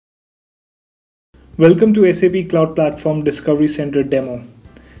Welcome to SAP Cloud Platform Discovery Center demo.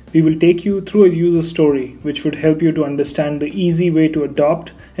 We will take you through a user story which would help you to understand the easy way to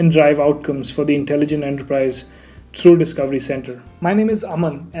adopt and drive outcomes for the intelligent enterprise through Discovery Center. My name is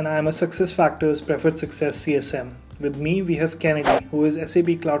Aman and I am a SuccessFactors Preferred Success CSM. With me we have Kennedy, who is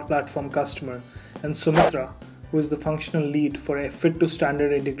SAP Cloud Platform customer, and Sumitra, who is the functional lead for a fit to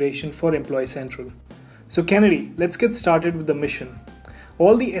standard integration for Employee Central. So Kennedy, let's get started with the mission.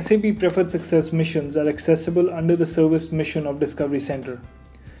 All the SAP Preferred Success missions are accessible under the Service Mission of Discovery Center.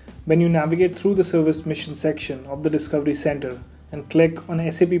 When you navigate through the Service Mission section of the Discovery Center and click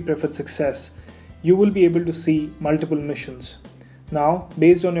on SAP Preferred Success, you will be able to see multiple missions. Now,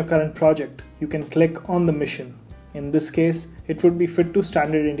 based on your current project, you can click on the mission. In this case, it would be Fit to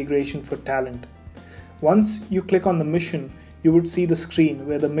Standard Integration for Talent. Once you click on the mission, you would see the screen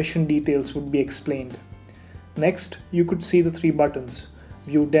where the mission details would be explained. Next, you could see the three buttons: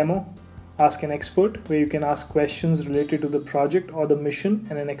 View Demo, Ask an Expert, where you can ask questions related to the project or the mission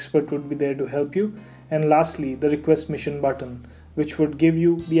and an expert would be there to help you, and lastly the Request Mission button, which would give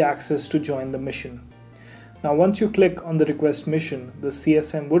you the access to join the mission. Now once you click on the Request Mission, the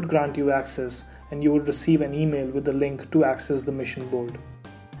CSM would grant you access and you would receive an email with the link to access the mission board.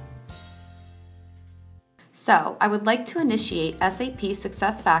 So, I would like to initiate SAP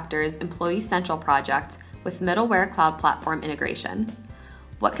SuccessFactors Employee Central project with middleware cloud platform integration.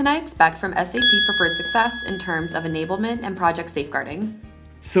 What can I expect from SAP Preferred Success in terms of enablement and project safeguarding?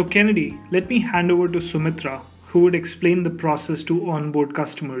 So Kennedy, let me hand over to Sumitra, who would explain the process to onboard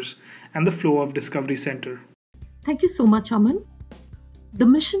customers and the flow of Discovery Center. Thank you so much, Aman. The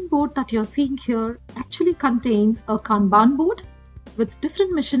mission board that you're seeing here actually contains a Kanban board with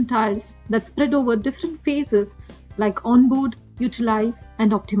different mission tiles that spread over different phases like onboard, utilize,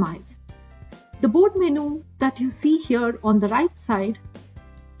 and optimize. The board menu that you see here on the right side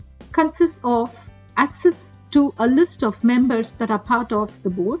consists of access to a list of members that are part of the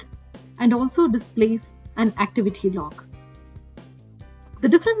board and also displays an activity log. The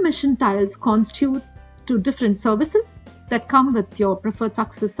different mission tiles constitute to different services that come with your Preferred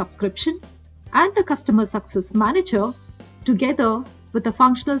Success subscription and a Customer Success Manager together with a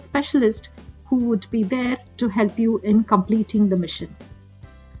functional specialist who would be there to help you in completing the mission.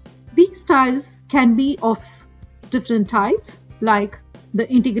 These tiles can be of different types like the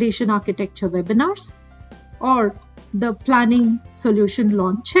integration architecture webinars or the planning solution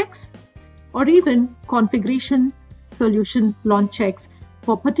launch checks or even configuration solution launch checks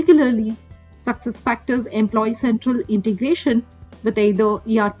for particularly SuccessFactors Employee Central integration with either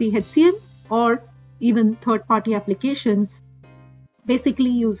ERP HCM or even third-party applications,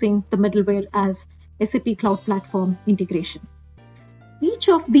 basically using the middleware as SAP Cloud Platform integration. Each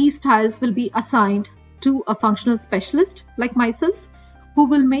of these tiles will be assigned to a functional specialist like myself, who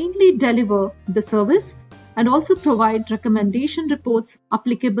will mainly deliver the service and also provide recommendation reports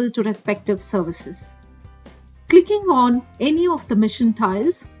applicable to respective services. Clicking on any of the mission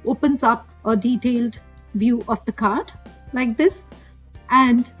tiles opens up a detailed view of the card like this,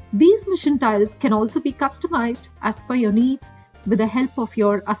 and these mission tiles can also be customized as per your needs with the help of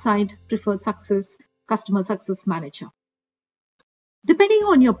your assigned Preferred Success Customer Success Manager. Depending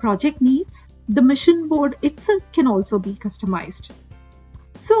on your project needs, the mission board itself can also be customized.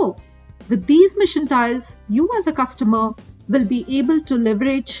 So, with these mission tiles, you as a customer will be able to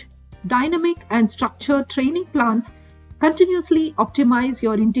leverage dynamic and structured training plans, continuously optimize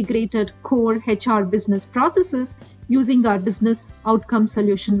your integrated core HR business processes using our business outcome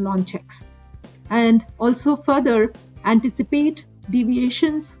solution launch checks, and also further anticipate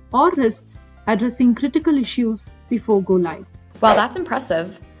deviations or risks, addressing critical issues before go live. Wow, that's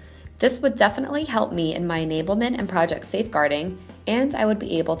impressive. This would definitely help me in my enablement and project safeguarding, and I would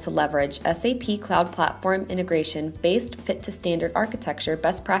be able to leverage SAP Cloud Platform integration-based fit-to-standard architecture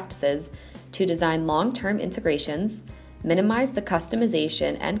best practices to design long-term integrations, minimize the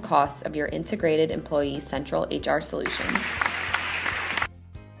customization and costs of your integrated Employee Central HR solutions.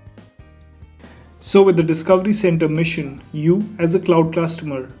 So with the Discovery Center mission, you as a cloud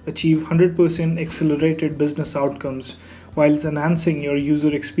customer achieve 100% accelerated business outcomes whilst enhancing your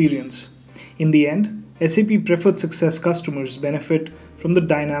user experience. In the end, SAP Preferred Success customers benefit from the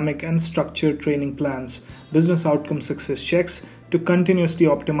dynamic and structured training plans, business outcome success checks to continuously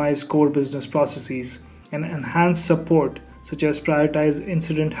optimize core business processes, and enhanced support such as prioritize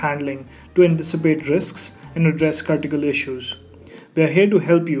incident handling to anticipate risks and address critical issues. We are here to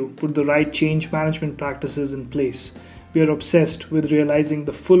help you put the right change management practices in place. We are obsessed with realizing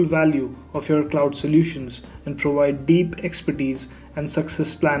the full value of your cloud solutions and provide deep expertise and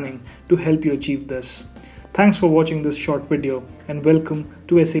success planning to help you achieve this. Thanks for watching this short video and welcome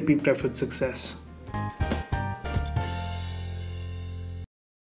to SAP Preferred Success.